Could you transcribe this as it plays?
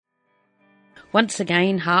Once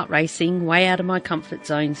again, heart racing, way out of my comfort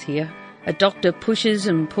zones here. A doctor pushes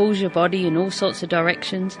and pulls your body in all sorts of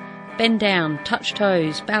directions. Bend down, touch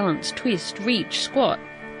toes, balance, twist, reach, squat,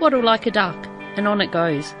 waddle like a duck, and on it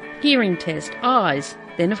goes. Hearing test, eyes,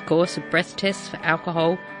 then of course a breath test for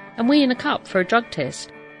alcohol, and wee in a cup for a drug test.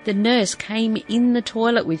 The nurse came in the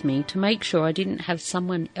toilet with me to make sure I didn't have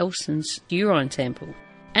someone else's urine sample.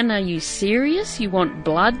 And are you serious? You want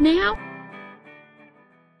blood now?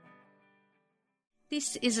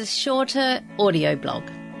 This is a shorter audio blog.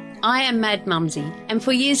 I am Mad Mumsy, and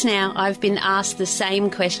for years now I've been asked the same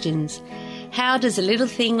questions. How does a little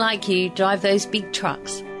thing like you drive those big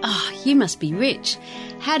trucks? Oh, you must be rich.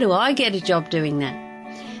 How do I get a job doing that?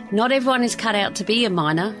 Not everyone is cut out to be a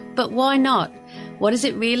miner, but why not? What is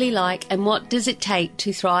it really like, and what does it take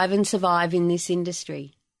to thrive and survive in this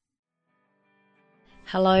industry?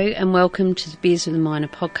 Hello and welcome to the Beers with a Miner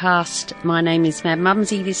podcast. My name is Mad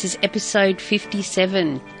Mumsy. This is episode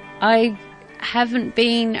 57. I haven't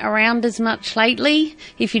been around as much lately.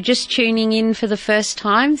 If you're just tuning in for the first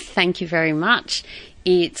time, thank you very much.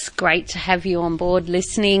 It's great to have you on board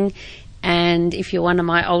listening. And if you're one of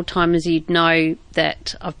my old timers, you'd know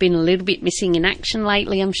that I've been a little bit missing in action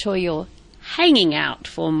lately. I'm sure you're hanging out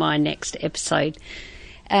for my next episode.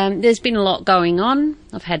 There's been a lot going on.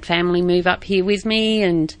 I've had family move up here with me,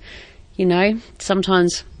 and, you know,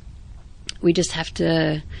 sometimes we just have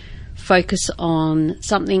to focus on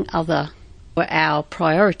something other, or our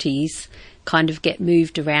priorities kind of get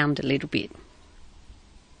moved around a little bit.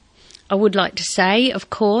 I would like to say, of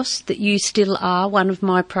course, that you still are one of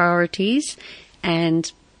my priorities, and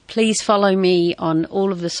please follow me on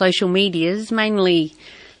all of the social medias, mainly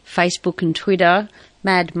Facebook and Twitter,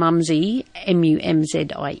 Mad Mumsy,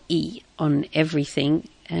 M-U-M-Z-I-E, on everything.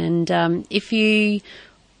 And if you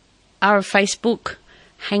are a Facebook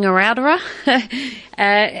hanger-outerer,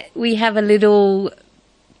 we have a little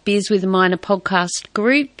Beers with a Miner podcast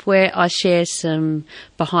group where I share some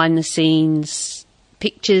behind-the-scenes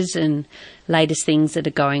pictures and latest things that are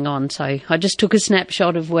going on. So I just took a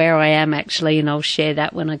snapshot of where I am actually, and I'll share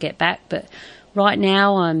that when I get back. But right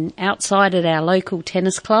now I'm outside at our local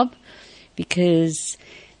tennis club, because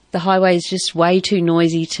the highway is just way too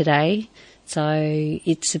noisy today. So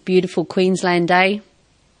it's a beautiful Queensland day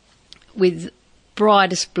with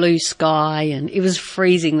brightest blue sky, and it was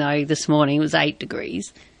freezing though this morning. It was 8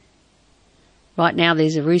 degrees. Right now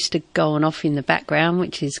there's a rooster going off in the background,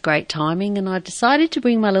 which is great timing, and I decided to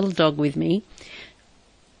bring my little dog with me.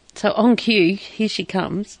 So on cue, here she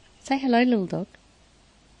comes. Say hello, little dog.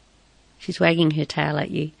 She's wagging her tail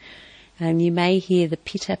at you. You may hear the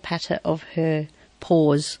pitter-patter of her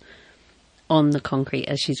paws on the concrete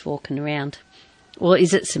as she's walking around. Or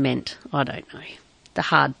is it cement? I don't know. The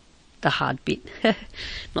hard bit,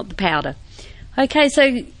 not the powder. Okay,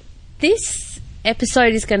 so this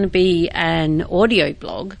episode is going to be an audio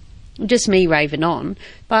blog, just me raving on,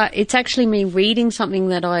 but it's actually me reading something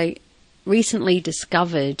that I recently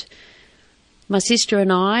discovered. My sister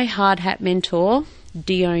and I, hard hat mentor,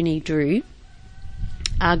 Dione Drew,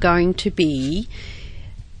 are going to be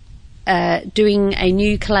doing a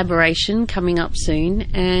new collaboration coming up soon,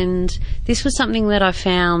 and this was something that I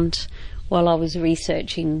found while I was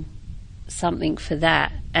researching something for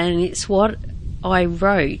that, and it's what I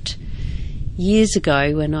wrote years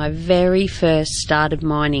ago when I very first started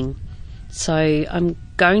mining. So I'm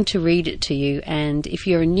going to read it to you, and if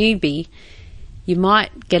you're a newbie, you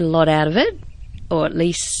might get a lot out of it, or at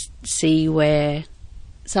least see where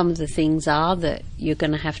some of the things are that you're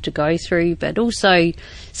going to have to go through, but also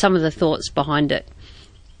some of the thoughts behind it.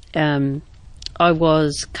 I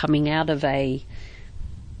was coming out of a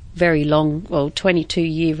very long,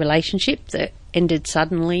 22-year relationship that ended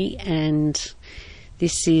suddenly, and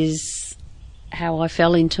this is how I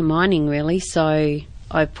fell into mining, really. So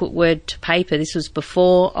I put word to paper. This was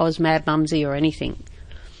before I was Mad Mumsy or anything.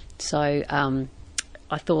 So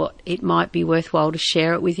I thought it might be worthwhile to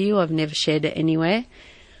share it with you. I've never shared it anywhere.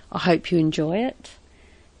 I hope you enjoy it.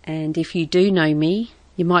 And if you do know me,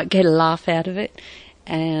 you might get a laugh out of it.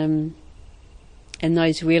 And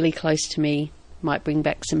those really close to me might bring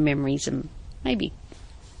back some memories, and maybe,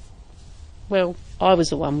 well, I was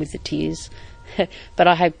the one with the tears. But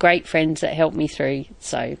I have great friends that helped me through.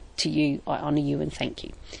 So to you, I honour you and thank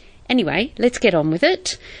you. Anyway, let's get on with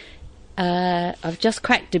it. I've just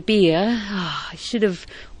cracked a beer. I should have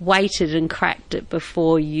waited and cracked it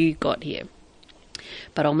before you got here.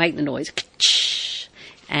 But I'll make the noise.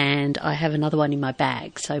 And I have another one in my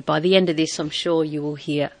bag. So by the end of this, I'm sure you will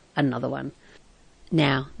hear another one.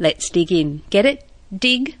 Now, let's dig in. Get it?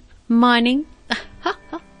 Dig. Mining.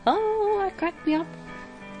 Oh, I cracked me up.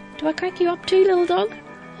 Do I crack you up too, little dog?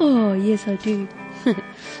 Oh, yes, I do.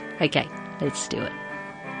 Okay, let's do it.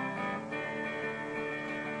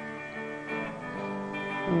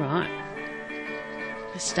 All right.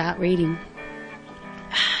 Let's start reading.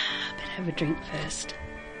 Better have a drink first.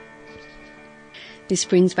 This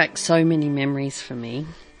brings back so many memories for me.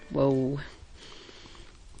 Well,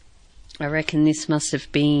 I reckon this must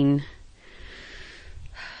have been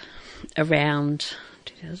around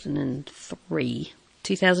 2003,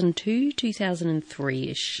 2002,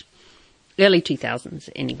 2003-ish. Early 2000s,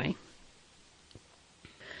 anyway.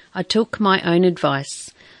 I took my own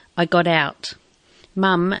advice. I got out.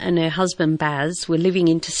 Mum and her husband Baz were living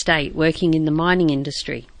interstate, working in the mining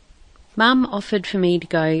industry. Mum offered for me to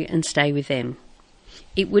go and stay with them.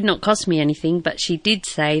 It would not cost me anything, but she did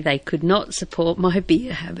say they could not support my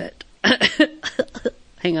beer habit.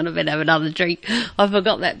 Hang on, I better have another drink. I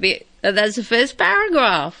forgot that bit. That's the first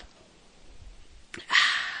paragraph.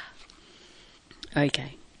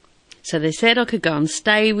 Okay. So they said I could go and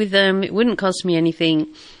stay with them. It wouldn't cost me anything,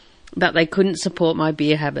 but they couldn't support my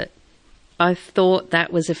beer habit. I thought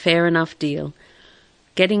that was a fair enough deal.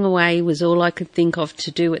 Getting away was all I could think of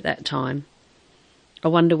to do at that time. I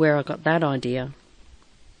wonder where I got that idea.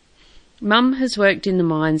 Mum has worked in the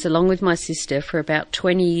mines along with my sister for about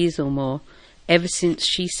 20 years or more, ever since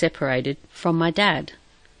she separated from my dad.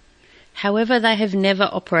 However, they have never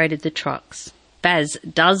operated the trucks. Baz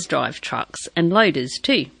does drive trucks and loaders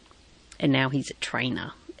too. And now he's a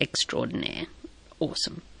trainer extraordinaire.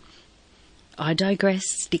 Awesome. I digress.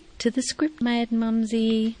 Stick to the script, Mad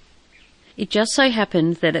Mumsy. It just so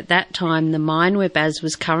happened that at that time the mine where Baz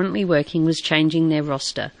was currently working was changing their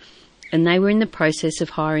roster, and they were in the process of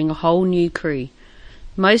hiring a whole new crew,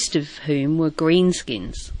 most of whom were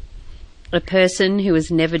greenskins, a person who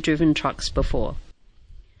has never driven trucks before.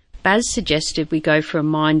 Baz suggested we go for a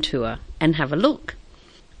mine tour and have a look.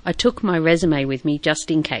 I took my resume with me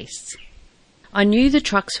just in case. I knew the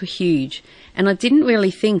trucks were huge, and I didn't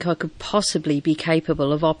really think I could possibly be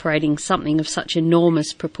capable of operating something of such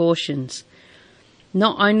enormous proportions.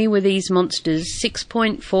 Not only were these monsters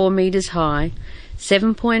 6.4 metres high,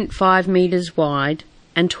 7.5 metres wide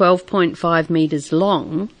and 12.5 metres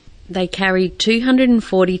long, they carried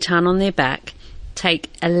 240 tonne on their back, take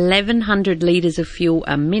 1,100 litres of fuel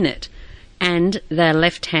a minute, and they're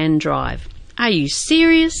left-hand drive. Are you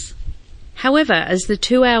serious? However, as the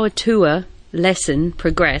 2-hour tour lesson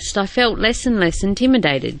progressed, I felt less and less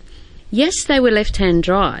intimidated. Yes, they were left-hand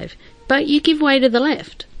drive, but you give way to the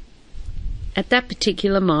left. At that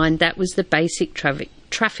particular mine, that was the basic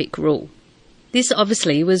traffic rule. This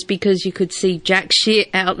obviously was because you could see jack shit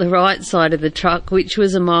out the right side of the truck, which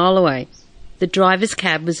was a mile away. The driver's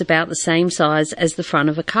cab was about the same size as the front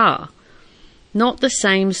of a car. Not the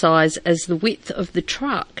same size as the width of the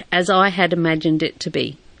truck as I had imagined it to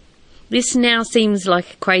be. This now seems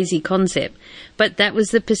like a crazy concept, but that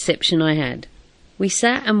was the perception I had. We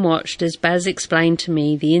sat and watched as Baz explained to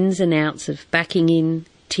me the ins and outs of backing in,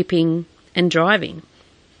 tipping and driving.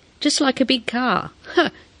 Just like a big car.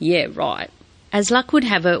 Yeah, right. As luck would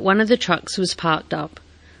have it, one of the trucks was parked up.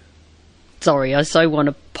 Sorry, I so want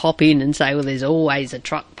to pop in and say, well, there's always a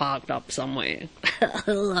truck parked up somewhere.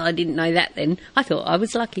 I didn't know that then. I thought I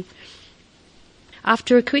was lucky.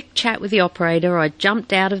 After a quick chat with the operator, I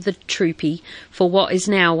jumped out of the troopy for what is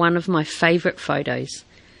now one of my favourite photos.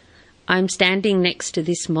 I'm standing next to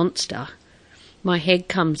this monster. My head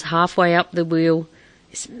comes halfway up the wheel.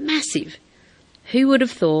 It's massive. Who would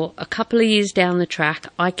have thought a couple of years down the track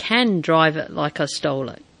I can drive it like I stole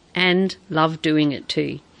it, and love doing it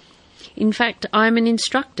too. In fact, I'm an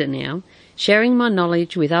instructor now, sharing my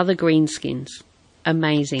knowledge with other greenskins.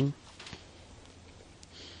 Amazing.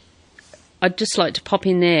 I'd just like to pop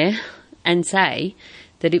in there and say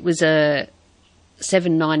that it was a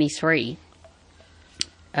 793,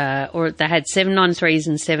 or they had 793s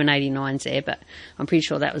and 789s there, but I'm pretty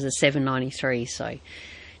sure that was a 793, so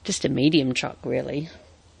just a medium truck, really.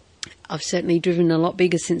 I've certainly driven a lot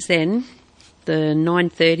bigger since then, the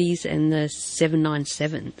 930s and the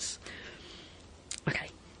 797s. Okay.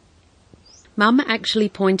 Mum actually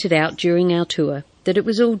pointed out during our tour that it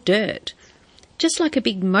was all dirt, just like a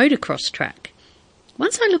big motocross track.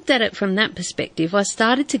 Once I looked at it from that perspective, I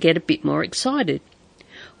started to get a bit more excited.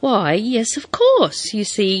 Why, yes, of course. You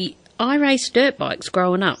see, I raced dirt bikes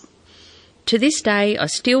growing up. To this day, I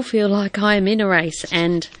still feel like I am in a race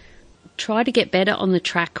and try to get better on the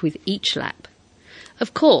track with each lap.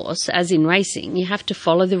 Of course, as in racing, you have to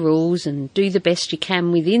follow the rules and do the best you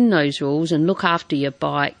can within those rules and look after your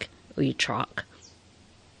bike or your truck.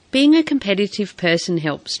 Being a competitive person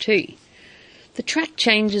helps too. The track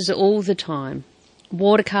changes all the time.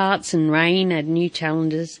 Water carts and rain add new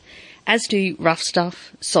challenges, as do rough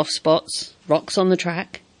stuff, soft spots, rocks on the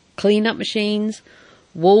track, clean-up machines,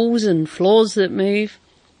 walls and floors that move,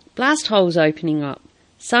 blast holes opening up,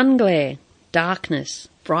 sun glare, darkness,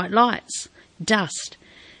 bright lights, dust,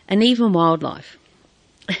 and even wildlife.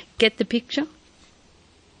 Get the picture?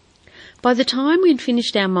 By the time we'd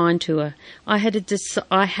finished our mine tour, I had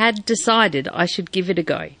decided I should give it a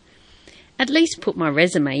go. At least put my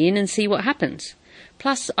resume in and see what happens.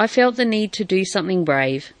 Plus, I felt the need to do something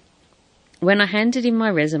brave. When I handed in my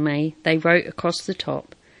resume, they wrote across the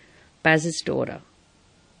top, Baz's daughter.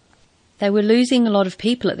 They were losing a lot of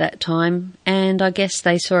people at that time, and I guess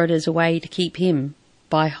they saw it as a way to keep him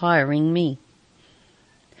by hiring me.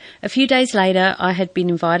 A few days later, I had been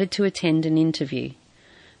invited to attend an interview.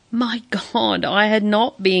 My God, I had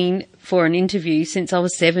not been for an interview since I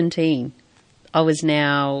was 17. I was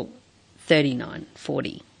now 39,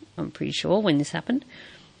 40, I'm pretty sure, when this happened.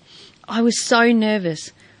 I was so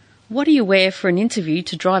nervous. What do you wear for an interview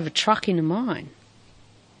to drive a truck in a mine?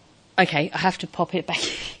 Okay, I have to pop it back.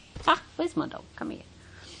 Where's my dog? Come here.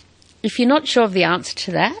 If you're not sure of the answer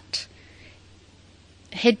to that,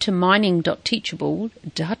 head to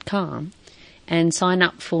mining.teachable.com and sign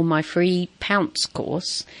up for my free Pounce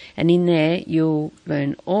course, and in there you'll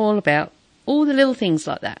learn all about all the little things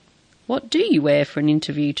like that. What do you wear for an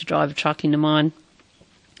interview to drive a truck in a mine?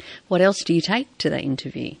 What else do you take to that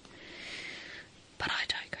interview? But I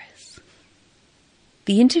digress.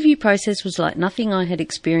 The interview process was like nothing I had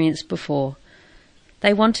experienced before.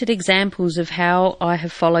 They wanted examples of how I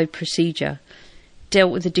have followed procedure,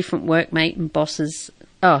 dealt with a difficult workmate and bosses.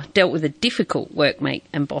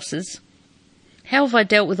 How have I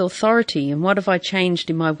dealt with authority, and what have I changed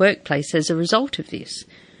in my workplace as a result of this?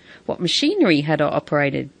 What machinery had I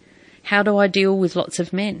operated? How do I deal with lots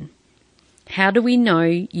of men? How do we know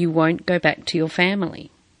you won't go back to your family?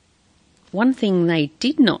 One thing they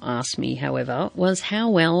did not ask me, however, was how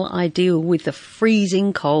well I deal with the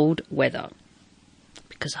freezing cold weather.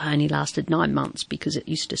 Because I only lasted 9 months because it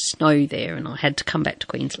used to snow there and I had to come back to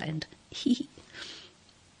Queensland.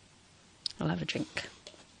 I'll have a drink.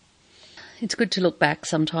 It's good to look back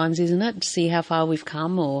sometimes, isn't it? To see how far we've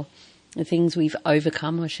come, or the things we've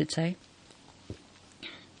overcome, I should say.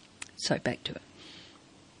 So back to it.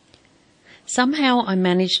 Somehow I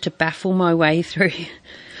managed to baffle my way through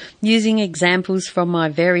using examples from my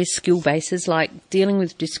various skill bases, like dealing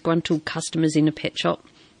with disgruntled customers in a pet shop,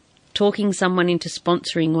 talking someone into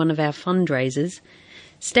sponsoring one of our fundraisers,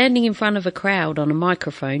 standing in front of a crowd on a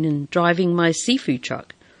microphone and driving my seafood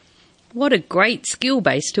truck. What a great skill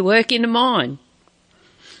base to work in a mine.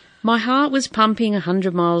 My heart was pumping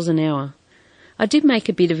 100 miles an hour. I did make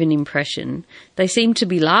a bit of an impression. They seemed to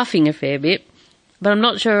be laughing a fair bit, but I'm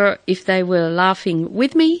not sure if they were laughing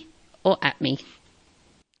with me or at me.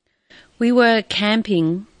 We were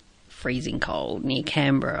camping, freezing cold, near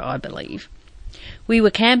Canberra, I believe. We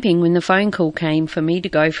were camping when the phone call came for me to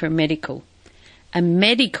go for a medical. A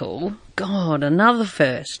medical? God, another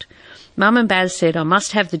first. Mum and Baz said I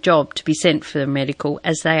must have the job to be sent for the medical,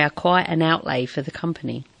 as they are quite an outlay for the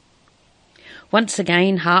company. Once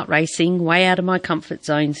again, heart racing, way out of my comfort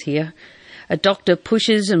zones here. A doctor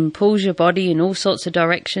pushes and pulls your body in all sorts of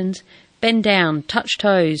directions. Bend down, touch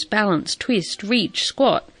toes, balance, twist, reach,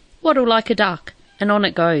 squat. Waddle like a duck, and on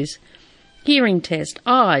it goes. Hearing test,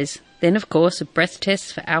 eyes, then of course a breath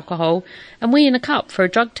test for alcohol, and wee in a cup for a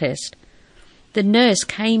drug test. The nurse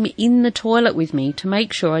came in the toilet with me to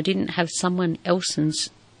make sure I didn't have someone else's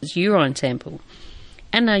urine sample.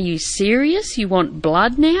 And are you serious? You want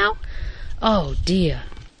blood now? Oh dear.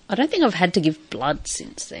 I don't think I've had to give blood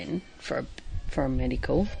since then for a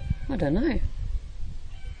medical. I don't know.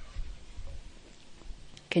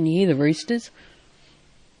 Can you hear the roosters?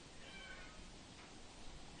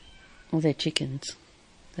 Oh, they're chickens.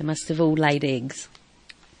 They must have all laid eggs.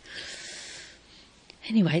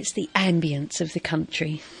 Anyway, it's the ambience of the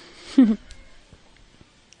country.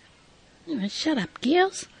 Shut up,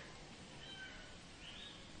 girls.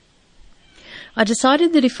 I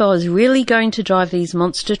decided that if I was really going to drive these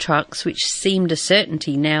monster trucks, which seemed a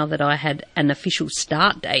certainty now that I had an official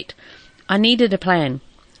start date, I needed a plan.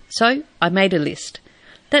 So I made a list.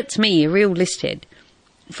 That's me, a real list head.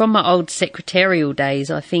 From my old secretarial days,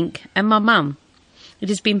 I think, and my mum. It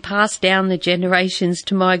has been passed down the generations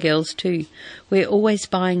to my girls too. We're always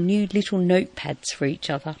buying new little notepads for each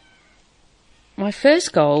other. My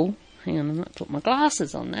first goal... Hang on, I might put my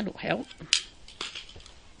glasses on, that'll help.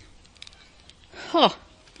 Oh,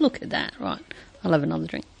 look at that. Right, I'll have another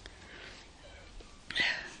drink.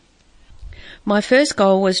 My first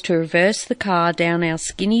goal was to reverse the car down our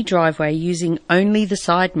skinny driveway using only the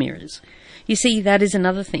side mirrors. You see, that is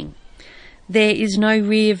another thing. There is no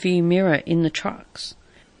rear view mirror in the trucks.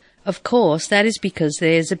 Of course, that is because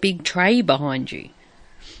there's a big tray behind you.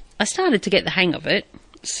 I started to get the hang of it,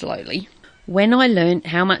 slowly. When I learnt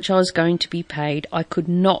how much I was going to be paid, I could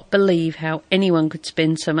not believe how anyone could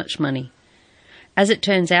spend so much money. As it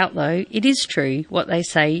turns out, though, it is true what they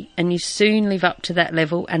say, and you soon live up to that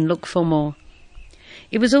level and look for more.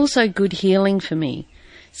 It was also good healing for me,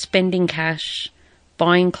 spending cash,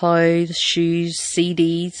 buying clothes, shoes,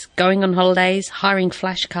 CDs, going on holidays, hiring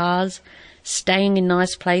flash cars, staying in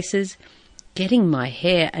nice places, getting my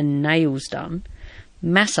hair and nails done,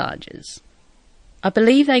 massages. I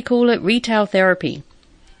believe they call it retail therapy.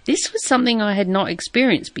 This was something I had not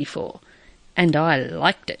experienced before, and I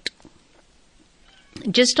liked it.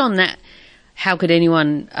 Just on that, how could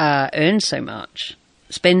anyone earn so much,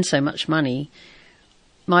 spend so much money?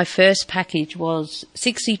 My first package was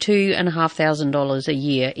 $62,500 a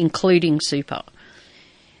year, including super,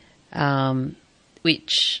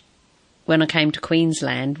 which, when I came to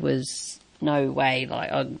Queensland, was no way.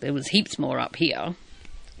 There was heaps more up here.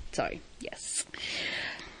 So, yes.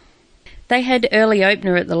 They had early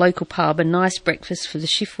opener at the local pub, a nice breakfast for the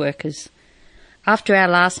shift workers. After our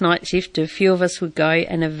last night shift, a few of us would go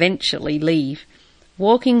and eventually leave.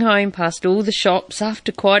 Walking home past all the shops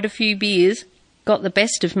after quite a few beers got the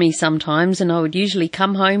best of me sometimes, and I would usually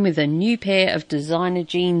come home with a new pair of designer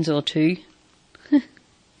jeans or two.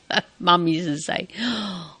 Mum used to say,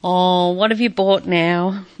 "Oh, what have you bought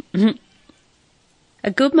now?" A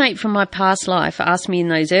good mate from my past life asked me in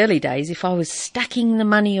those early days if I was stacking the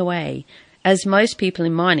money away, as most people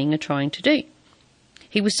in mining are trying to do.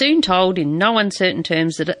 He was soon told in no uncertain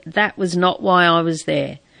terms that that was not why I was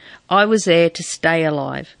there. I was there to stay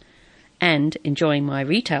alive and enjoying my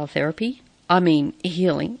retail therapy.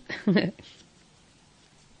 Healing.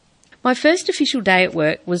 My first official day at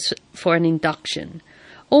work was for an induction.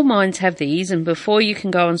 All mines have these, and before you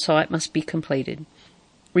can go on site must be completed.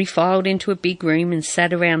 We filed into a big room and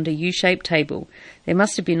sat around a U-shaped table. There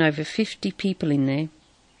must have been over 50 people in there.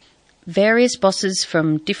 Various bosses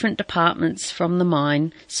from different departments from the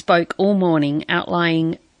mine spoke all morning,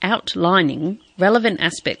 outlining relevant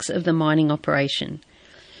aspects of the mining operation.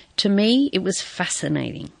 To me, it was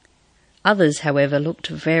fascinating. Others, however, looked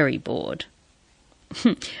very bored.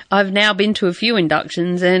 I've now been to a few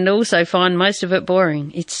inductions and also find most of it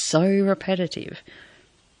boring. It's so repetitive.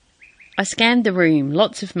 I scanned the room,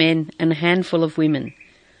 lots of men and a handful of women.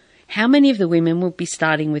 How many of the women would be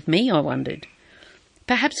starting with me, I wondered.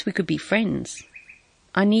 Perhaps we could be friends.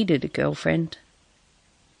 I needed a girlfriend.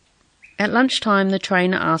 At lunchtime, the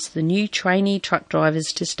trainer asked the new trainee truck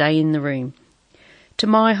drivers to stay in the room. To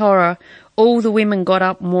my horror, all the women got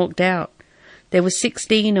up and walked out. There were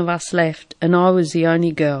 16 of us left, and I was the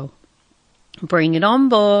only girl. Bring it on,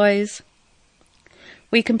 boys.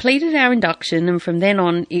 We completed our induction, and from then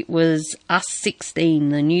on it was us 16,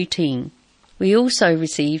 the new team. We also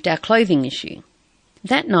received our clothing issue.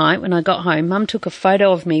 That night, when I got home, Mum took a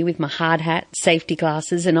photo of me with my hard hat, safety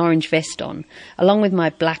glasses and orange vest on, along with my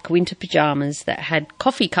black winter pyjamas that had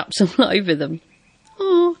coffee cups all over them.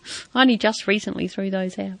 Oh, I only just recently threw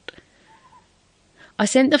those out. I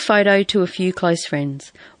sent the photo to a few close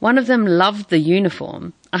friends. One of them loved the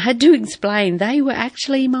uniform. I had to explain they were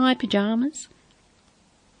actually my pyjamas.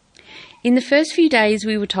 In the first few days,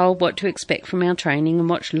 we were told what to expect from our training and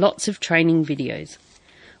watched lots of training videos.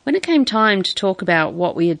 When it came time to talk about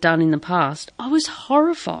what we had done in the past, I was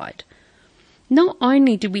horrified. Not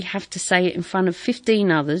only did we have to say it in front of 15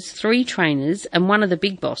 others, 3 trainers and one of the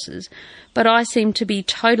big bosses, but I seemed to be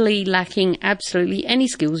totally lacking absolutely any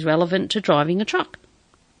skills relevant to driving a truck.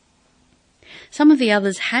 Some of the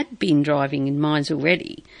others had been driving in mines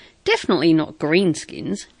already, definitely not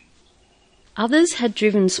greenskins. Others had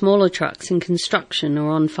driven smaller trucks in construction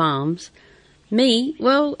or on farms. Me,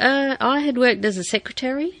 I had worked as a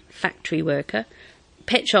secretary, factory worker,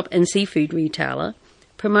 pet shop and seafood retailer,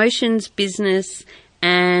 promotions business,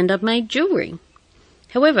 and I've made jewellery.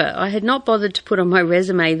 However, I had not bothered to put on my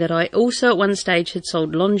resume that I also at one stage had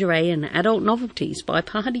sold lingerie and adult novelties by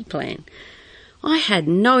Party Plan. I had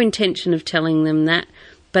no intention of telling them that,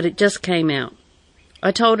 but it just came out.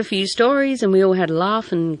 I told a few stories and we all had a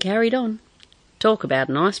laugh and carried on. Talk about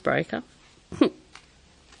an icebreaker.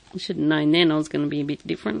 I should have known then I was going to be a bit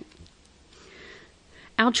different.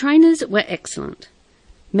 Our trainers were excellent.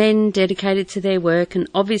 Men dedicated to their work and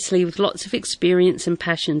obviously with lots of experience and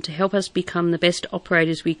passion to help us become the best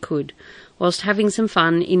operators we could, whilst having some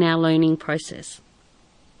fun in our learning process.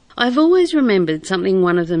 I've always remembered something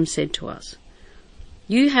one of them said to us.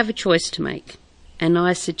 You have a choice to make, and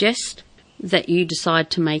I suggest that you decide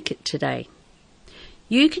to make it today.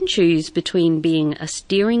 You can choose between being a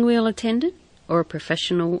steering wheel attendant or a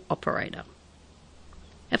professional operator.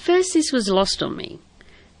 At first this was lost on me.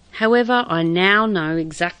 However, I now know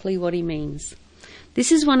exactly what he means.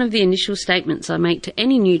 This is one of the initial statements I make to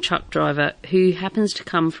any new truck driver who happens to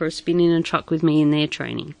come for a spin in a truck with me in their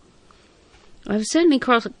training. I've certainly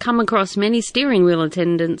come across many steering wheel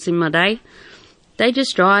attendants in my day. They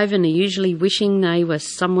just drive and are usually wishing they were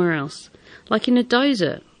somewhere else, like in a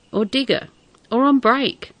dozer or digger or on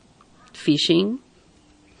break, fishing.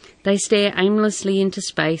 They stare aimlessly into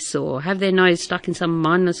space or have their nose stuck in some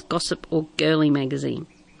mindless gossip or girly magazine.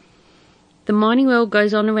 The mining world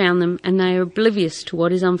goes on around them and they are oblivious to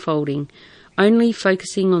what is unfolding, only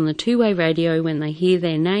focusing on the two-way radio when they hear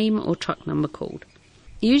their name or truck number called.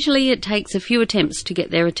 Usually it takes a few attempts to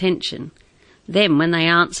get their attention. Then when they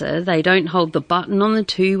answer, they don't hold the button on the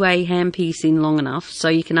two-way handpiece in long enough so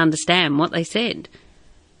you can understand what they said.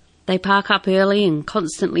 They park up early and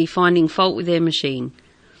constantly finding fault with their machine,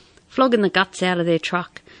 flogging the guts out of their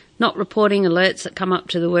truck, not reporting alerts that come up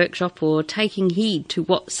to the workshop or taking heed to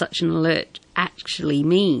what such an alert actually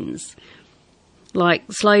means. Like,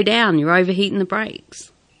 slow down, you're overheating the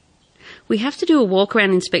brakes. We have to do a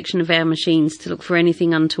walk-around inspection of our machines to look for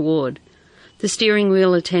anything untoward. The steering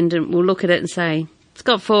wheel attendant will look at it and say, "It's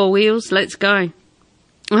got 4 wheels, let's go."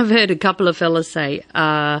 I've heard a couple of fellas say,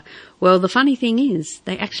 well, the funny thing is,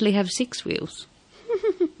 they actually have 6 wheels.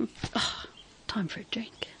 Oh, time for a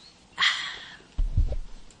drink.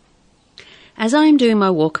 As I am doing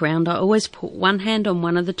my walk around, I always put one hand on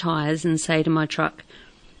one of the tyres and say to my truck,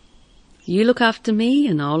 "You look after me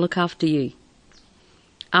and I'll look after you."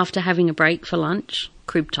 After having a break for lunch,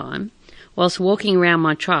 crib time, whilst walking around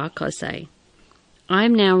my truck, I say, "I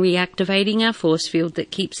am now reactivating our force field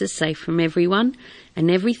that keeps us safe from everyone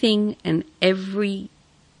and everything and every..."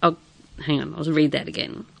 Oh, hang on, I'll read that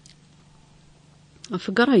again. I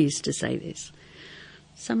forgot I used to say this.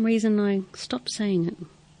 For some reason I stopped saying it.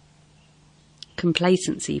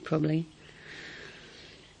 Complacency, probably.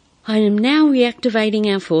 "I am now reactivating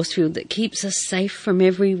our force field that keeps us safe from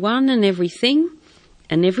everyone and everything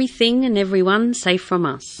and everyone safe from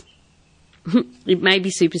us." It may be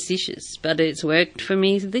superstitious, but it's worked for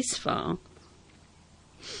me this far.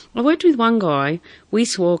 I worked with one guy we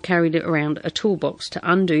swore carried around a toolbox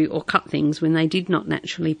to undo or cut things when they did not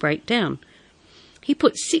naturally break down. He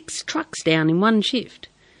put 6 trucks down in one shift.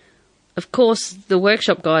 Of course, the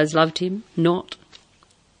workshop guys loved him, not.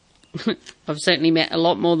 I've certainly met a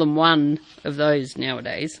lot more than one of those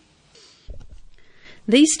nowadays.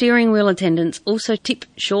 These steering wheel attendants also tip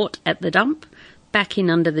short at the dump, back in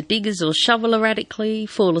under the diggers or shovel erratically,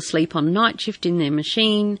 fall asleep on night shift in their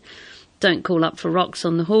machine, don't call up for rocks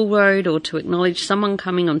on the haul road or to acknowledge someone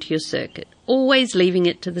coming onto your circuit, always leaving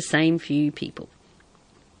it to the same few people.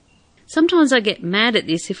 Sometimes I get mad at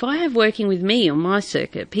this if I have working with me on my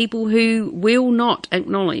circuit people who will not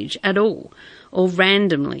acknowledge at all or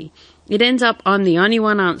randomly. It ends up I'm the only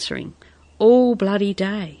one answering all bloody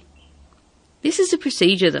day. This is a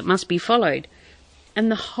procedure that must be followed,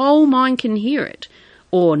 and the whole mine can hear it,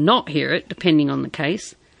 or not hear it, depending on the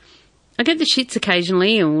case. I get the shits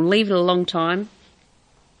occasionally and will leave it a long time.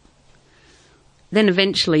 Then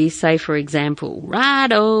eventually say, for example,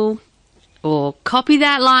 "Righto," or "Copy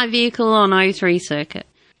that light vehicle on O3 circuit."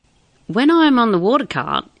 When I'm on the water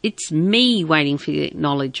cart, it's me waiting for the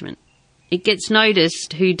acknowledgement. It gets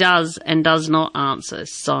noticed who does and does not answer,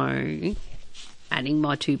 so adding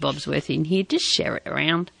my 2 bobs worth in here, just share it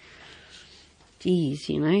around. Geez,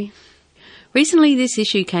 you know. Recently this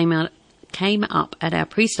issue came up at our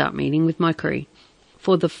pre-start meeting with my crew.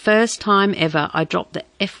 For the first time ever, I dropped the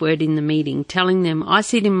F word in the meeting, telling them I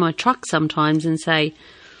sit in my truck sometimes and say,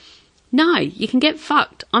 "No, you can get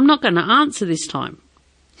fucked. I'm not going to answer this time."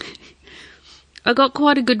 I got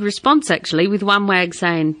quite a good response actually, with one wag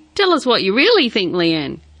saying, "Tell us what you really think,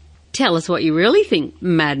 Leanne. Tell us what you really think,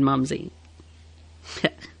 Mad Mumsy."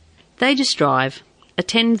 They just drive,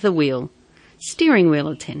 attend the wheel, steering wheel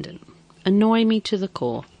attendant, annoy me to the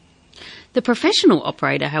core. The professional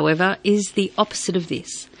operator, however, is the opposite of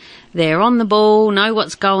this. They're on the ball, know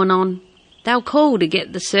what's going on. They'll call to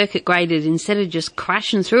get the circuit graded instead of just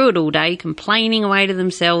crashing through it all day, complaining away to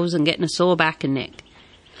themselves and getting a sore back and neck.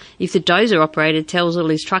 If the dozer operator tells all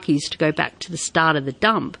his truckies to go back to the start of the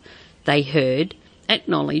dump, they heard,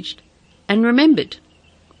 acknowledged and remembered.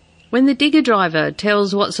 When the digger driver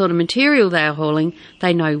tells what sort of material they are hauling,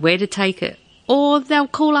 they know where to take it, or they'll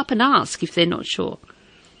call up and ask if they're not sure.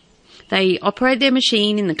 They operate their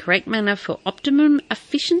machine in the correct manner for optimum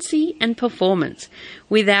efficiency and performance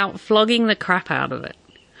without flogging the crap out of it.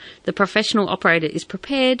 The professional operator is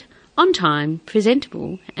prepared, on time,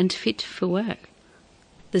 presentable and fit for work.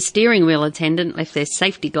 The steering wheel attendant left their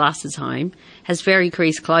safety glasses home, has very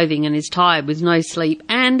creased clothing and is tired with no sleep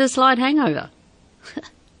and a slight hangover.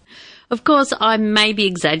 Of course, I may be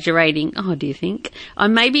exaggerating. Oh, do you think? I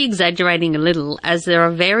may be exaggerating a little, as there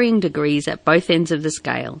are varying degrees at both ends of the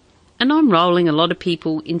scale, and I'm rolling a lot of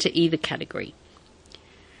people into either category.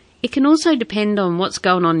 It can also depend on what's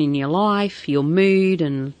going on in your life, your mood,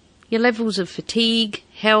 and your levels of fatigue,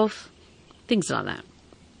 health, things like that.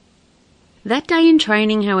 That day in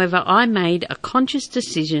training, however, I made a conscious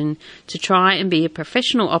decision to try and be a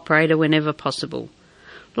professional operator whenever possible.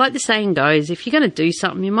 Like the saying goes, if you're going to do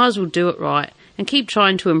something, you might as well do it right and keep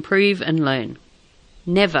trying to improve and learn.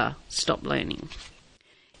 Never stop learning.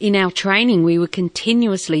 In our training, we were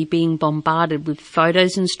continuously being bombarded with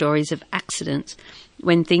photos and stories of accidents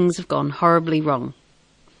when things have gone horribly wrong.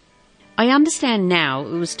 I understand now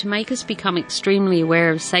it was to make us become extremely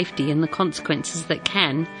aware of safety and the consequences that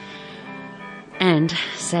can, and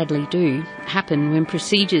sadly do, happen when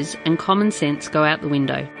procedures and common sense go out the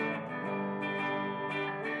window.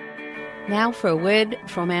 Now for a word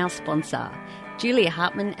from our sponsor, Julia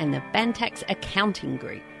Hartman and the Bantax Accounting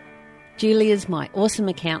Group. Julia's my awesome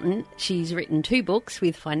accountant. She's written 2 books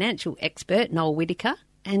with financial expert Noel Whittaker,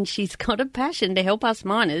 and she's got a passion to help us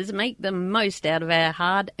miners make the most out of our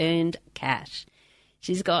hard-earned cash.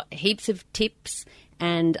 She's got heaps of tips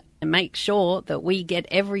and make sure that we get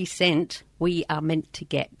every cent we are meant to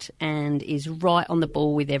get, and is right on the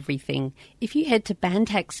ball with everything. If you head to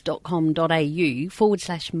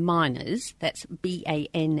bantax.com.au/miners, that's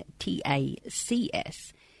BANTACS,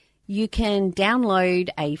 you can download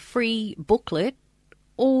a free booklet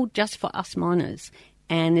all just for us miners.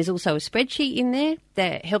 And there's also a spreadsheet in there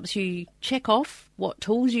that helps you check off what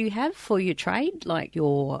tools you have for your trade, like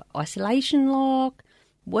your isolation lock,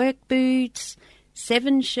 work boots,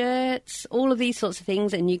 7 shirts, all of these sorts of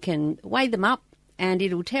things, and you can weigh them up and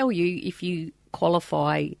it'll tell you if you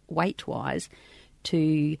qualify weight-wise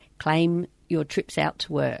to claim your trips out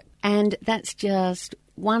to work. And that's just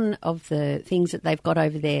one of the things that they've got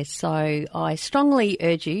over there. So I strongly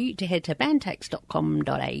urge you to head to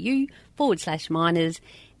bantax.com.au/miners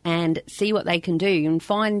and see what they can do and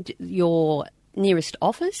find your nearest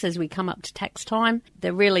office as we come up to tax time.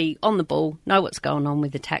 They're really on the ball, know what's going on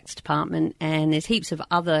with the tax department, and there's heaps of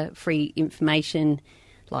other free information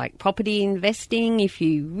like property investing. If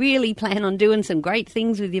you really plan on doing some great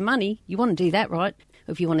things with your money, you want to do that, right?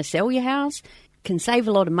 If you want to sell your house, can save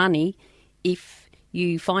a lot of money if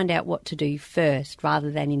you find out what to do first rather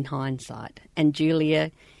than in hindsight. And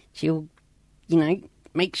Julia, she'll,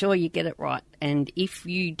 make sure you get it right. And if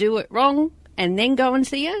you do it wrong and then go and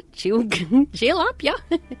see her, she'll up you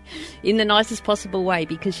in the nicest possible way,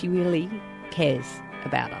 because she really cares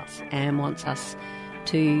about us and wants us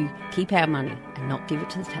to keep our money and not give it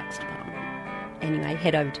to the tax department. Anyway,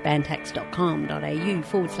 head over to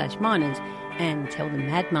bantax.com.au/miners and tell them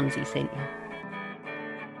Mad Mumsy sent you.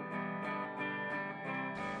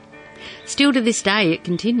 Still to this day, it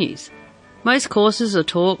continues. Most courses or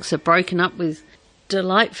talks are broken up with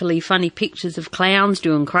delightfully funny pictures of clowns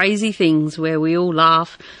doing crazy things where we all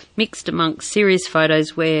laugh, mixed amongst serious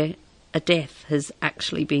photos where a death has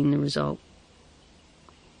actually been the result.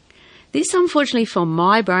 This, unfortunately for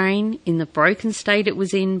my brain, in the broken state it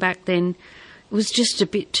was in back then, was just a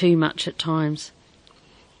bit too much at times.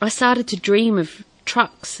 I started to dream of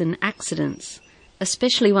trucks and accidents,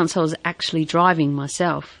 especially once I was actually driving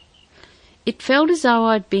myself. It felt as though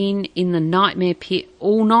I'd been in the nightmare pit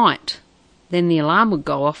all night. Then the alarm would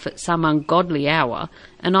go off at some ungodly hour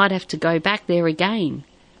and I'd have to go back there again,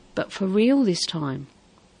 but for real this time.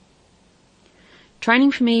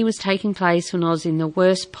 Training for me was taking place when I was in the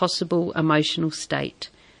worst possible emotional state.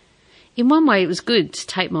 In one way it was good to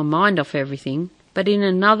take my mind off everything, but in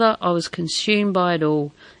another I was consumed by it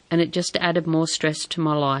all, and it just added more stress to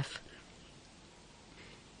my life.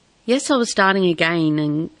 Yes, I was starting again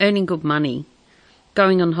and earning good money,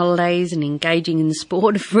 going on holidays and engaging in the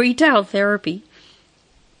sport of retail therapy.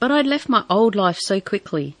 But I'd left my old life so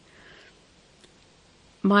quickly.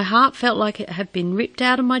 My heart felt like it had been ripped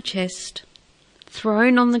out of my chest,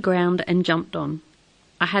 thrown on the ground and jumped on.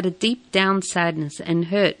 I had a deep down sadness and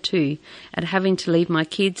hurt too at having to leave my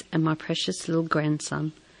kids and my precious little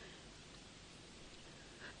grandson.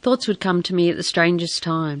 Thoughts would come to me at the strangest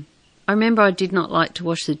time. I remember I did not like to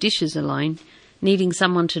wash the dishes alone, needing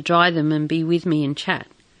someone to dry them and be with me and chat.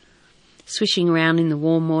 Swishing around in the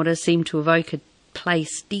warm water seemed to evoke a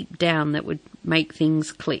place deep down that would make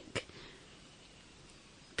things click.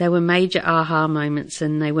 They were major aha moments,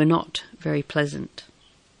 and they were not very pleasant.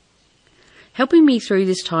 Helping me through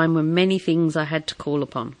this time were many things I had to call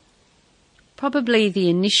upon. Probably the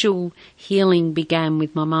initial healing began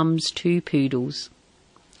with my mum's 2 poodles.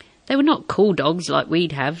 They were not cool dogs like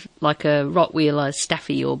we'd have, like a Rottweiler,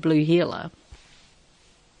 Staffy or Blue Heeler.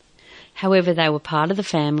 However, they were part of the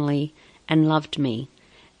family and loved me,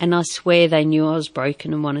 and I swear they knew I was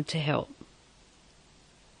broken and wanted to help.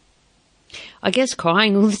 I guess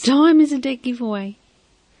crying all the time is a dead giveaway.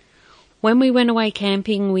 When we went away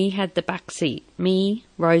camping, we had the back seat, me,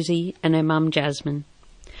 Rosie and her mum Jasmine.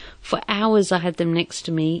 For hours I had them next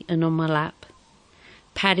to me and on my lap,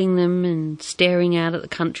 patting them and staring out at the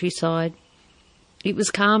countryside. It was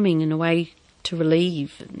calming and a way to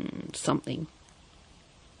relieve something.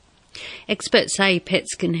 Experts say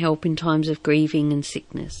pets can help in times of grieving and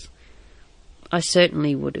sickness. I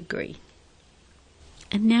certainly would agree.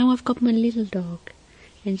 And now I've got my little dog,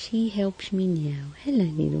 and she helps me now. Hello,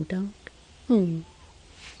 little dog. Oh.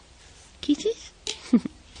 Kisses?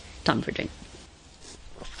 Time for a drink.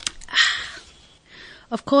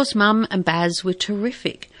 Of course, Mum and Baz were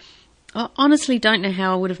terrific. I honestly don't know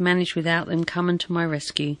how I would have managed without them coming to my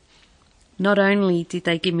rescue. Not only did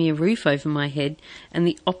they give me a roof over my head and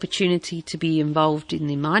the opportunity to be involved in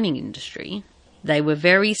the mining industry, they were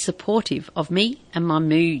very supportive of me and my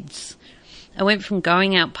moods. I went from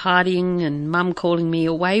going out partying and Mum calling me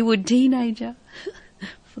a wayward teenager,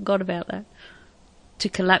 forgot about that, to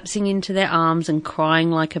collapsing into their arms and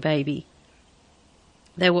crying like a baby.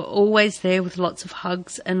 They were always there with lots of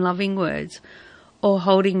hugs and loving words, or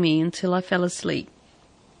holding me until I fell asleep,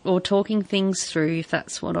 or talking things through if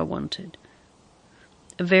that's what I wanted.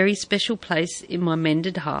 A very special place in my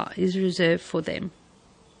mended heart is reserved for them.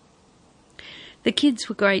 The kids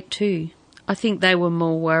were great too. I think they were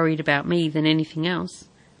more worried about me than anything else.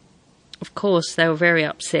 Of course, they were very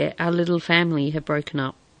upset our little family had broken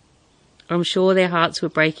up. I'm sure their hearts were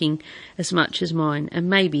breaking as much as mine, and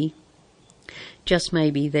maybe, just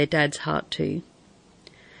maybe, their dad's heart too.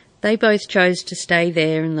 They both chose to stay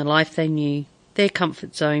there in the life they knew, their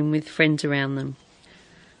comfort zone with friends around them.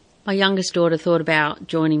 My youngest daughter thought about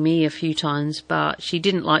joining me a few times, but she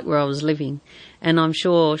didn't like where I was living, and I'm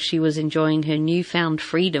sure she was enjoying her newfound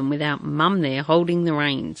freedom without Mum there holding the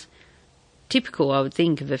reins. Typical, I would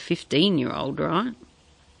think, of a 15-year-old, right?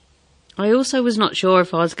 I also was not sure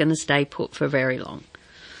if I was going to stay put for very long.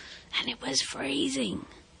 And it was freezing.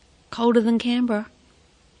 Colder than Canberra.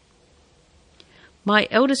 My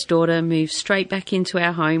eldest daughter moved straight back into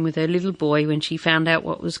our home with her little boy when she found out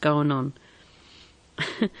what was going on.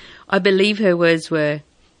 I believe her words were,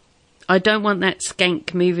 "I don't want that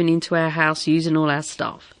skank moving into our house using all our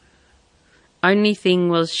stuff." Only thing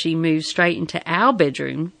was she moved straight into our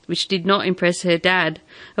bedroom, which did not impress her dad.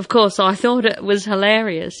 Of course, I thought it was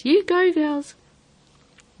hilarious. You go, girls.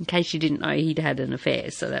 In case you didn't know, he'd had an affair,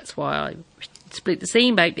 so that's why I split the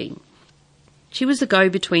scene, baby. She was the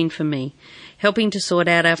go-between for me, helping to sort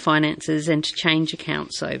out our finances and to change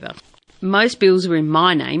accounts over. Most bills were in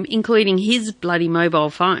my name, including his bloody mobile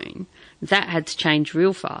phone. That had to change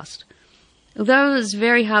real fast. Although it was a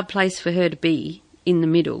very hard place for her to be, in the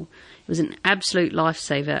middle, it was an absolute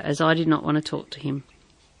lifesaver as I did not want to talk to him.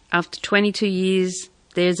 After 22 years,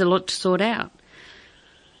 there's a lot to sort out.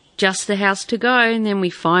 Just the house to go, and then we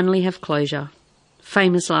finally have closure.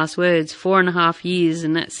 Famous last words, 4.5 years,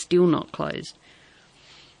 and that's still not closed.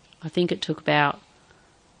 I think it took about,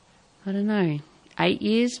 8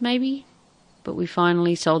 years maybe, but we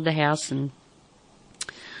finally sold the house, and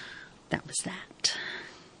that was that.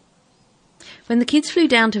 When the kids flew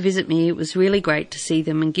down to visit me, it was really great to see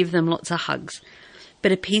them and give them lots of hugs,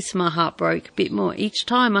 but a piece of my heart broke a bit more each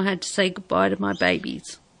time I had to say goodbye to my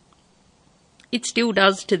babies. It still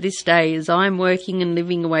does to this day as I am working and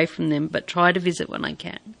living away from them, but try to visit when I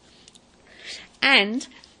can. And,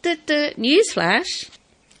 newsflash,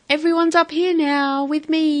 everyone's up here now with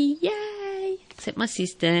me, yay! Except my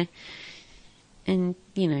sister and,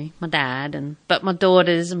 my dad, but my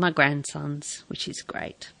daughters and my grandsons, which is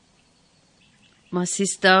great. My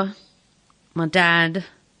sister, my dad,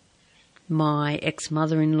 my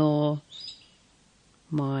ex-mother-in-law,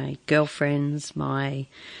 my girlfriends, my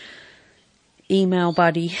email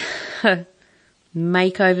buddy,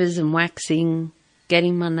 makeovers and waxing,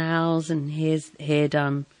 getting my nails and hair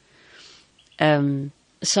done.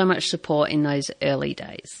 So much support in those early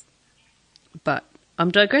days. But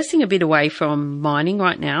I'm digressing a bit away from mining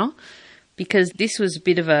right now because this was a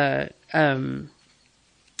bit of a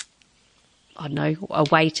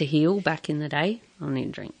way to heal back in the day. I'll need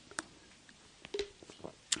a drink.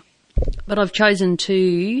 But I've chosen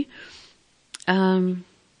to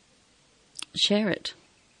share it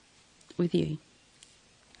with you.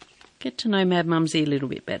 Get to know Mad Mumsy a little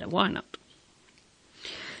bit better. Why not?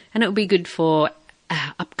 And it'll be good for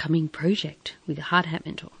our upcoming project with the Hard Hat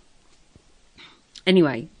Mentor.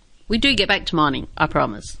 Anyway, we do get back to mining, I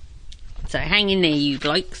promise. So hang in there, you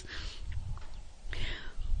blokes.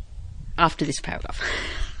 After this paragraph.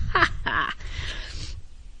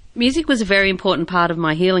 Music was a very important part of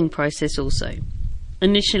my healing process also.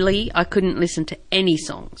 Initially, I couldn't listen to any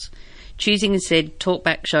songs, choosing instead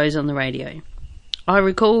talkback shows on the radio. I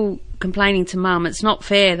recall complaining to Mum, it's not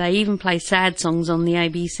fair, they even play sad songs on the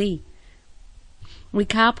ABC. We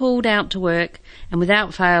carpooled out to work, and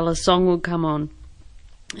without fail a song would come on,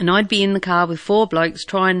 and I'd be in the car with 4 blokes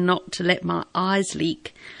trying not to let my eyes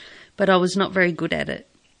leak, but I was not very good at it.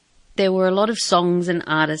 There were a lot of songs and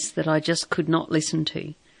artists that I just could not listen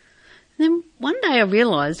to. Then one day I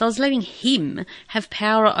realised I was letting him have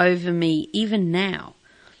power over me even now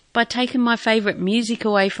by taking my favourite music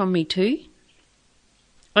away from me too.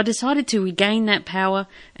 I decided to regain that power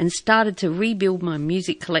and started to rebuild my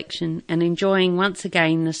music collection and enjoying once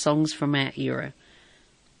again the songs from our era.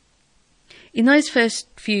 In those first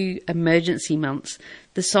few emergency months,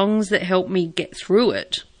 the songs that helped me get through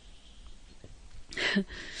it...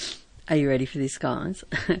 Are you ready for this, guys?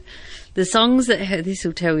 The songs that... This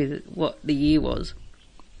will tell you what the year was.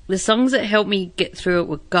 The songs that helped me get through it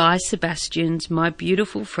were Guy Sebastian's My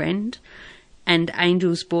Beautiful Friend and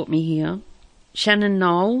Angels Brought Me Here, Shannon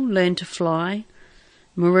Noll, Learn to Fly,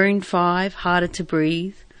 Maroon 5, Harder to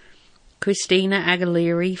Breathe, Christina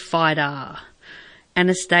Aguilera, Fighter,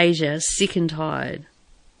 Anastasia, Sick and Tired,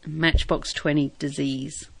 Matchbox 20,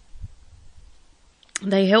 Disease.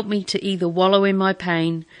 They helped me to either wallow in my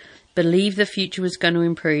pain, believe the future was going to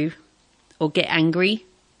improve, or get angry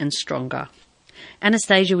and stronger.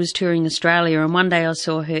 Anastasia was touring Australia, and one day I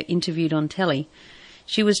saw her interviewed on telly.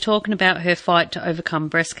 She was talking about her fight to overcome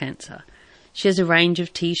breast cancer. She has a range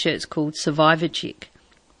of T-shirts called Survivor Chick.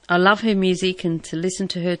 I love her music, and to listen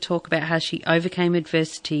to her talk about how she overcame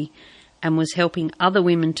adversity and was helping other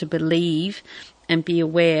women to believe and be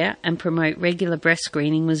aware and promote regular breast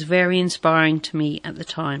screening was very inspiring to me at the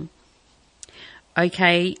time.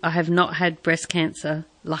 Okay, I have not had breast cancer,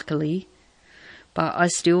 luckily, but I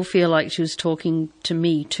still feel like she was talking to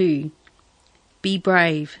me too. Be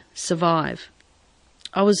brave, survive.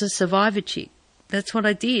 I was a survivor chick. That's what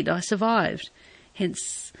I did. I survived.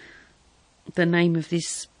 Hence the name of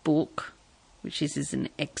this book, which is an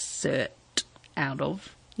excerpt out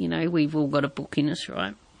of. You know, we've all got a book in us,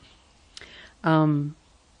 right? I'll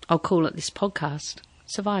call it this podcast,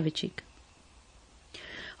 Survivor Chick.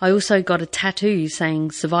 I also got a tattoo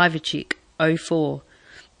saying Survivor Chick 04,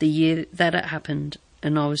 the year that it happened,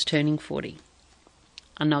 and I was turning 40.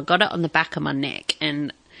 And I got it on the back of my neck,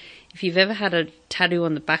 and if you've ever had a tattoo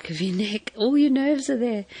on the back of your neck, all your nerves are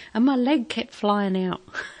there, and my leg kept flying out.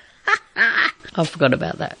 I forgot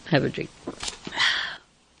about that. Have a drink.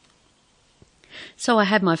 So I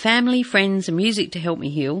had my family, friends and music to help me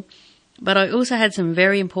heal, but I also had some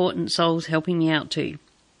very important souls helping me out too.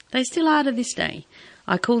 They still are to this day.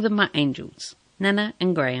 I call them my angels, Nana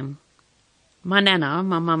and Graham. My Nana,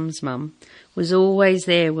 my mum's mum, was always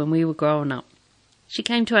there when we were growing up. She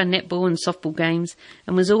came to our netball and softball games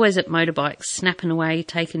and was always at motorbikes, snapping away,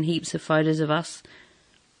 taking heaps of photos of us.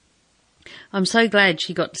 I'm so glad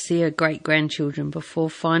she got to see her great-grandchildren before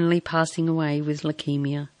finally passing away with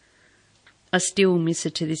leukemia. I still miss her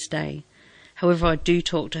to this day. However, I do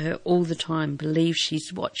talk to her all the time, believe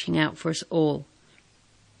she's watching out for us all.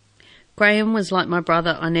 Graham was like my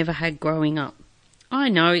brother I never had growing up. I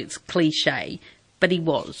know it's cliché, but he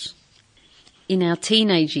was. In our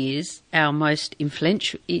teenage years, our most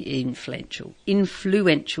influential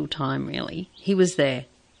time really, he was there.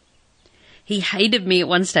 He hated me at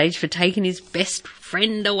one stage for taking his best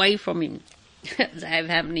friend away from him. Does that have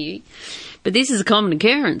happened to you? But this is a common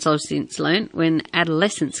occurrence, I've since learnt, when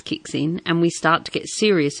adolescence kicks in and we start to get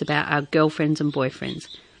serious about our girlfriends and boyfriends.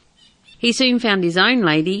 He soon found his own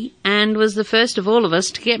lady and was the first of all of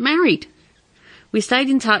us to get married. We stayed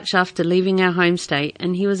in touch after leaving our home state,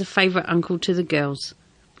 and he was a favourite uncle to the girls.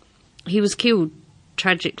 He was killed,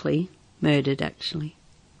 tragically, murdered actually.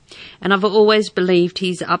 And I've always believed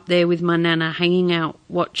he's up there with my Nana, hanging out,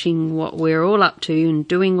 watching what we're all up to and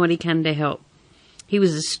doing what he can to help. He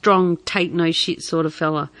was a strong, take-no-shit sort of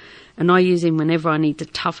fella, and I use him whenever I need to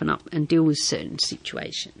toughen up and deal with certain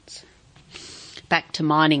situations. Back to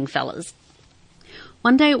mining, fellas.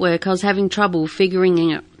 One day at work, I was having trouble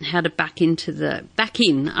figuring out how to back in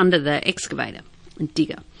under the excavator and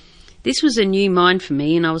digger. This was a new mine for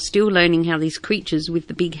me, and I was still learning how these creatures with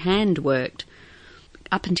the big hand worked.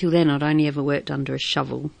 Up until then, I'd only ever worked under a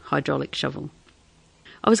shovel, hydraulic shovel.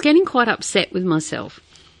 I was getting quite upset with myself.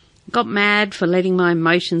 I got mad for letting my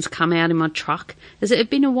emotions come out in my truck, as it had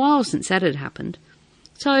been a while since that had happened.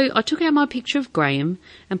 So I took out my picture of Graham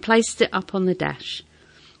and placed it up on the dash.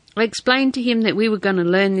 I explained to him that we were going to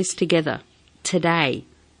learn this together, today.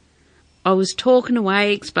 I was talking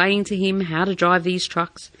away, explaining to him how to drive these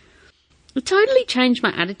trucks. It totally changed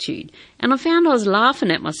my attitude, and I found I was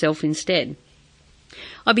laughing at myself instead.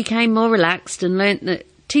 I became more relaxed and learnt that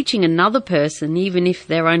teaching another person, even if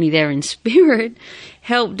they're only there in spirit,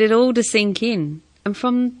 helped it all to sink in. And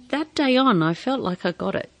from that day on, I felt like I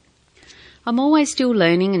got it. I'm always still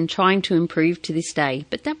learning and trying to improve to this day,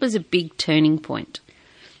 but that was a big turning point.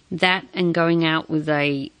 That and going out with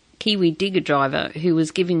a Kiwi digger driver who was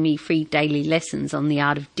giving me free daily lessons on the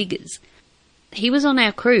art of diggers. He was on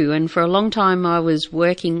our crew, and for a long time I was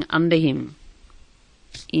working under him.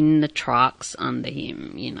 In the trucks under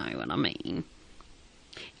him, you know what I mean.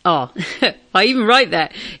 Oh, I even wrote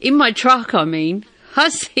that. In my truck, I mean.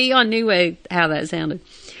 I knew how that sounded.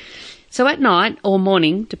 So at night or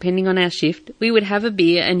morning, depending on our shift, we would have a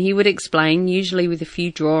beer and he would explain, usually with a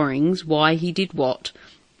few drawings, why he did what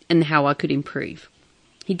and how I could improve.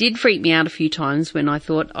 He did freak me out a few times when I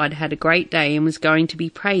thought I'd had a great day and was going to be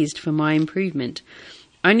praised for my improvement,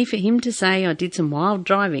 only for him to say I did some wild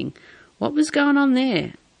driving. What was going on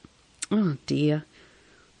there? Oh dear.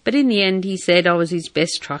 But in the end he said I was his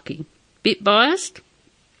best truckie. Bit biased?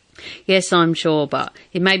 Yes, I'm sure, but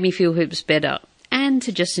it made me feel heaps better and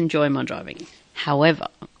to just enjoy my driving. However,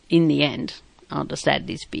 in the end, I'll just add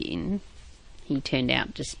this bit in, he turned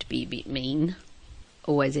out just to be a bit mean.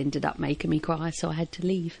 Always ended up making me cry, so I had to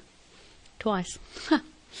leave. Twice.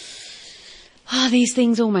 These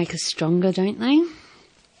things all make us stronger, don't they?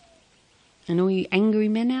 And all you angry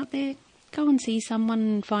men out there, go and see someone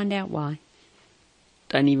and find out why.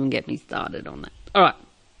 Don't even get me started on that. All right.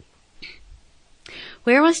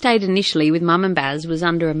 Where I stayed initially with Mum and Baz was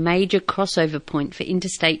under a major crossover point for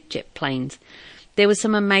interstate jet planes. There were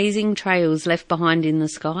some amazing trails left behind in the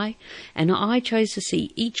sky, and I chose to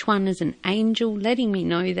see each one as an angel letting me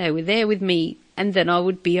know they were there with me and that I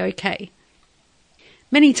would be okay.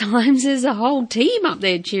 Many times there's a whole team up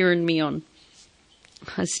there cheering me on.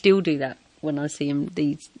 I still do that when I see them,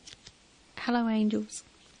 these hello angels.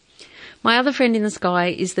 My other friend in the sky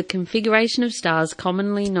is the configuration of stars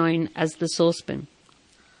commonly known as the saucepan.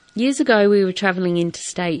 Years ago we were travelling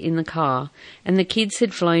interstate in the car and the kids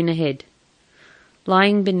had flown ahead.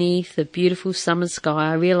 Lying beneath the beautiful summer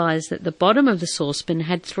sky, I realised that the bottom of the saucepan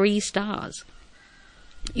had 3 stars.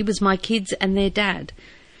 It was my kids and their dad,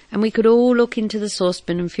 and we could all look into the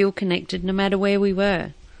saucepan and feel connected no matter where we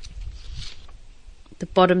were. The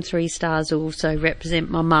bottom 3 stars also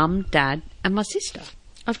represent my mum, dad, and my sister.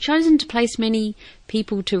 I've chosen to place many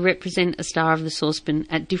people to represent a star of the saucepan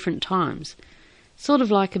at different times, sort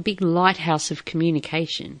of like a big lighthouse of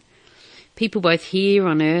communication. People both here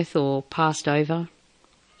on Earth or passed over.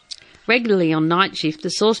 Regularly on night shift, the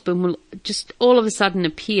saucepan will just all of a sudden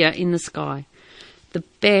appear in the sky. The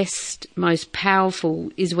best, most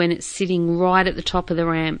powerful is when it's sitting right at the top of the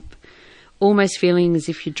ramp, almost feeling as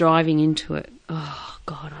if you're driving into it. Oh,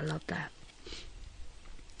 God, I love that.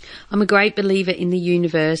 I'm a great believer in the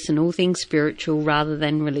universe and all things spiritual rather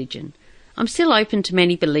than religion. I'm still open to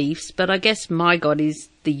many beliefs, but I guess my God is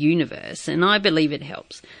the universe, and I believe it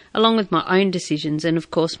helps, along with my own decisions and, of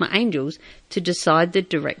course, my angels, to decide the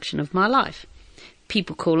direction of my life.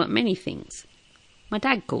 People call it many things. My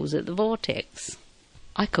dad calls it the vortex.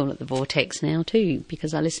 I call it the vortex now too,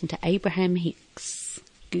 because I listen to Abraham Hicks.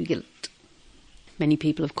 Google it. Many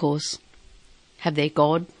people, of course, have their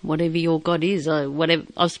God, whatever your God is. Whatever.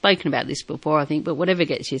 I've spoken about this before, I think, but whatever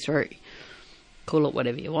gets you through. Call it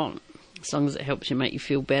whatever you want, as long as it helps you make you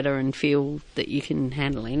feel better and feel that you can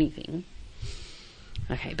handle anything.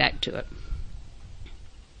 Okay, back to it.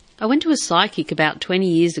 I went to a psychic about 20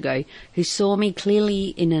 years ago who saw me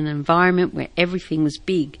clearly in an environment where everything was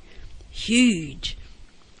big, huge.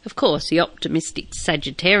 Of course, the optimistic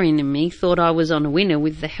Sagittarian in me thought I was on a winner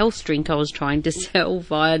with the health drink I was trying to sell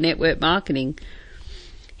via network marketing.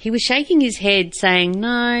 He was shaking his head saying,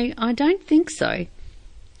 "No, I don't think so."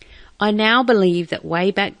 I now believe that way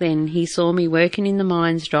back then he saw me working in the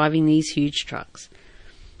mines driving these huge trucks.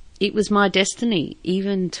 It was my destiny,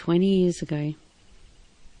 even 20 years ago.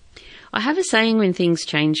 I have a saying when things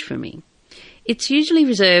change for me. It's usually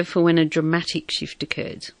reserved for when a dramatic shift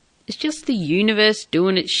occurs. It's just the universe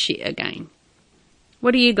doing its shit again.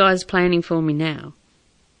 What are you guys planning for me now?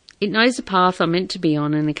 It knows the path I'm meant to be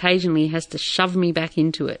on and occasionally has to shove me back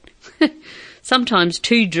into it. Sometimes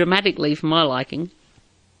too dramatically for my liking.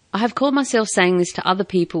 I have caught myself saying this to other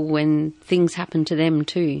people when things happen to them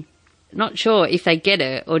too. Not sure if they get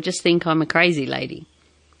it or just think I'm a crazy lady.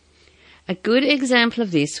 A good example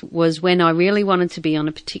of this was when I really wanted to be on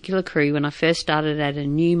a particular crew when I first started at a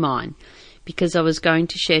new mine, because I was going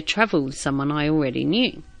to share travel with someone I already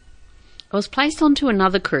knew. I was placed onto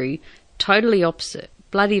another crew, totally opposite.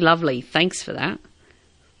 Bloody lovely, thanks for that.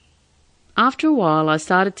 After a while, I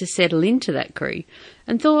started to settle into that crew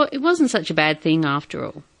and thought it wasn't such a bad thing after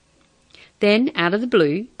all. Then, out of the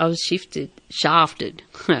blue, I was shafted.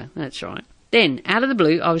 That's right. Then, out of the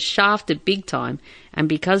blue, I was shafted big time, and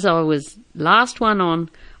because I was last one on,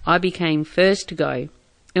 I became first to go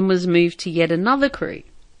and was moved to yet another crew.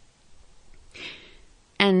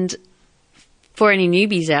 And for any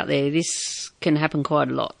newbies out there, this can happen quite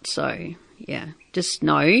a lot. So, yeah, just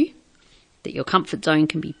know that your comfort zone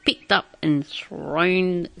can be picked up and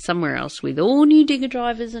thrown somewhere else with all new digger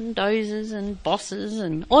drivers and dozers and bosses,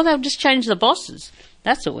 or they'll just change the bosses.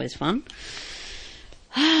 That's always fun.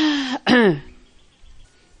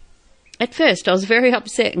 At first, I was very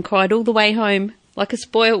upset and cried all the way home like a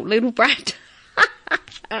spoilt little brat.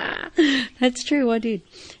 That's true, I did.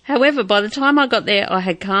 However, by the time I got there, I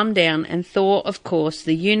had calmed down and thought, of course,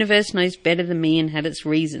 the universe knows better than me and had its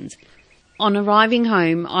reasons. On arriving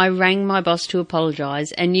home, I rang my boss to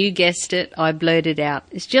apologise, and you guessed it, I blurted out,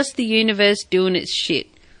 "It's just the universe doing its shit."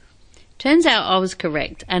 Turns out I was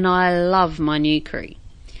correct, and I love my new crew.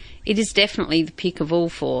 It is definitely the pick of all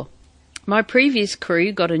four. My previous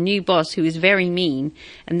crew got a new boss who was very mean,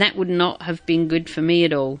 and that would not have been good for me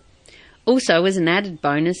at all. Also, as an added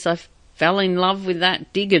bonus, I fell in love with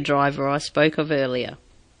that digger driver I spoke of earlier.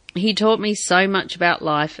 He taught me so much about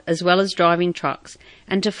life, as well as driving trucks,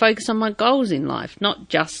 and to focus on my goals in life, not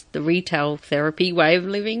just the retail therapy way of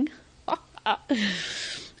living.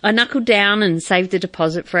 I knuckled down and saved a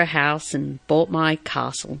deposit for a house and bought my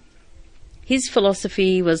castle. His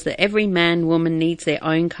philosophy was that every man, woman needs their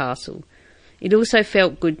own castle. It also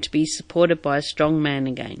felt good to be supported by a strong man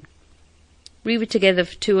again. We were together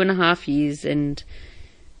for 2.5 years, and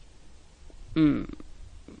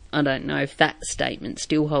I don't know if that statement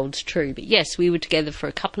still holds true, but yes, we were together for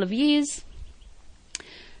a couple of years.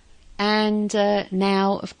 And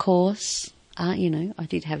now, of course, I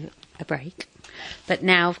did have a break. But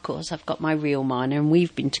now, of course, I've got my real miner, and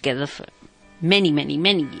we've been together for many, many,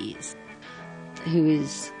 many years, who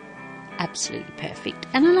is absolutely perfect.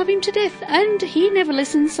 And I love him to death, and he never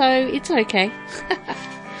listens, so it's okay.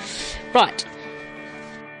 Right.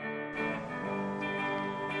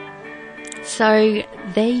 So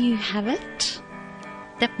there you have it.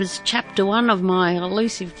 That was chapter 1 of my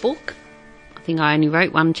elusive book. I think I only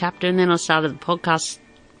wrote 1 chapter, and then I started the podcast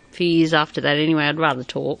a few years after that anyway. I'd rather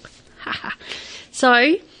talk.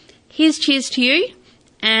 So here's cheers to you,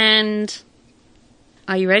 and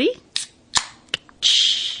are you ready?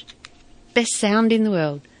 Best sound in the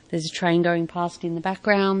world. There's a train going past in the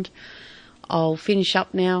background. I'll finish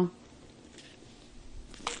up now.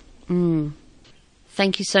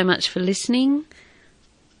 Thank you so much for listening.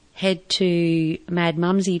 Head to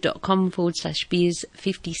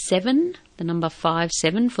madmumsy.com/beers57, the number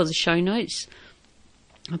 57 for the show notes.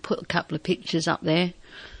 I put a couple of pictures up there.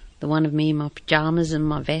 The one of me in my pyjamas and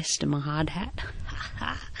my vest and my hard hat.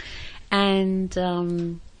 And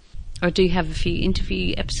I do have a few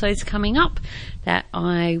interview episodes coming up that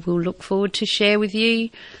I will look forward to share with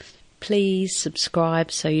you. Please subscribe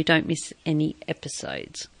so you don't miss any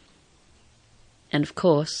episodes. And of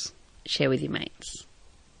course, share with your mates.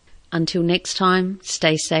 Until next time,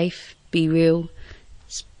 stay safe, be real,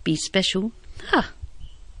 be special.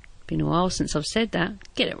 Been a while since I've said that.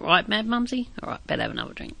 Get it right, Mad Mumsy? Alright, better have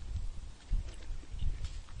another drink.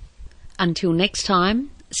 Until next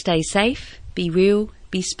time, stay safe, be real,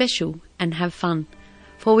 be special, and have fun.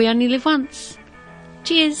 For we only live once.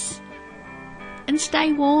 Cheers! And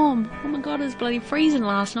stay warm. Oh my God, it was bloody freezing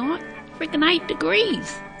last night. Freaking 8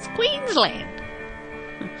 degrees. It's Queensland.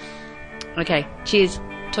 Okay, cheers.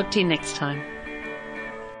 Talk to you next time.